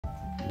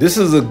This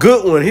is a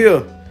good one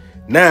here.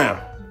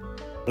 Now,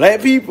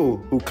 black people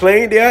who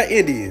claim they are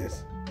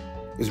Indians,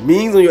 which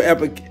means on your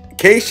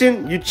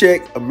application, you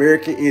check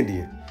American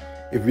Indian.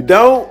 If you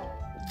don't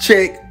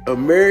check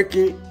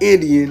American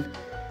Indian,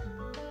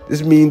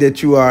 this means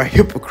that you are a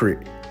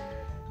hypocrite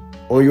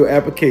on your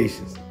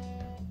applications.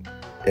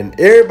 And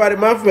everybody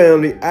in my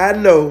family, I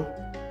know,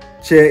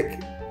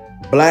 check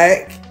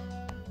black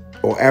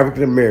or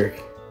African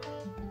American,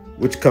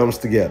 which comes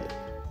together.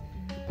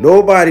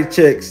 Nobody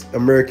checks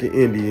American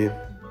Indian.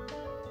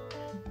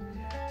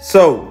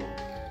 So,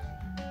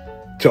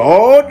 to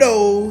all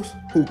those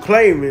who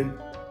claiming,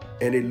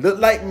 and they look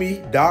like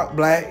me, dark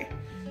black,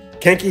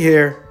 kinky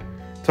hair,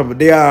 talking about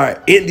they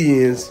are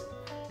Indians,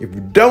 if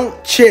you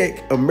don't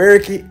check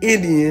American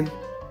Indian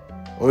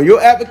on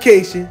your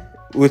application,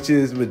 which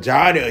is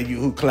majority of you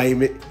who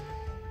claim it,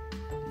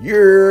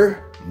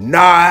 you're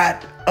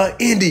not an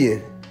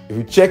Indian. If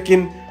you're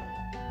checking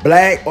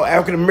black or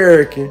African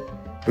American,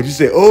 but you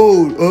say,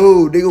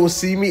 oh, they gonna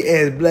see me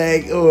as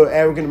black or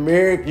African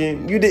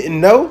American, you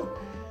didn't know?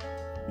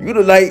 You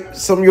look like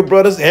some of your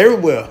brothers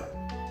everywhere,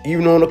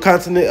 even on the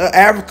continent of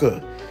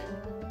Africa,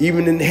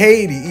 even in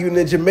Haiti, even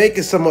in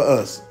Jamaica, some of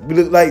us. We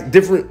look like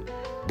different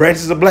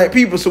branches of black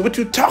people. So what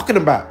you talking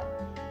about?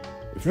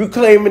 If you're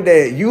claiming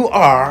that you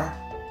are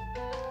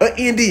an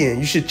Indian,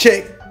 you should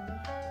check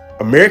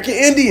American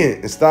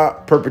Indian and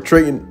stop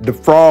perpetrating the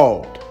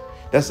fraud.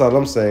 That's all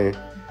I'm saying.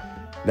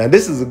 Now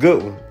this is a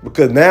good one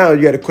because now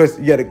you got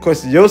to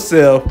question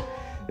yourself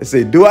and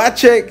say, do I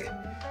check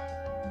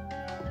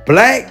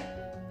black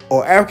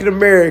or African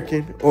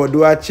American, or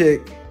do I check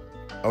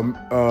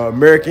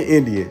American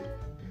Indian?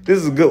 This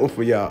is a good one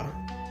for y'all.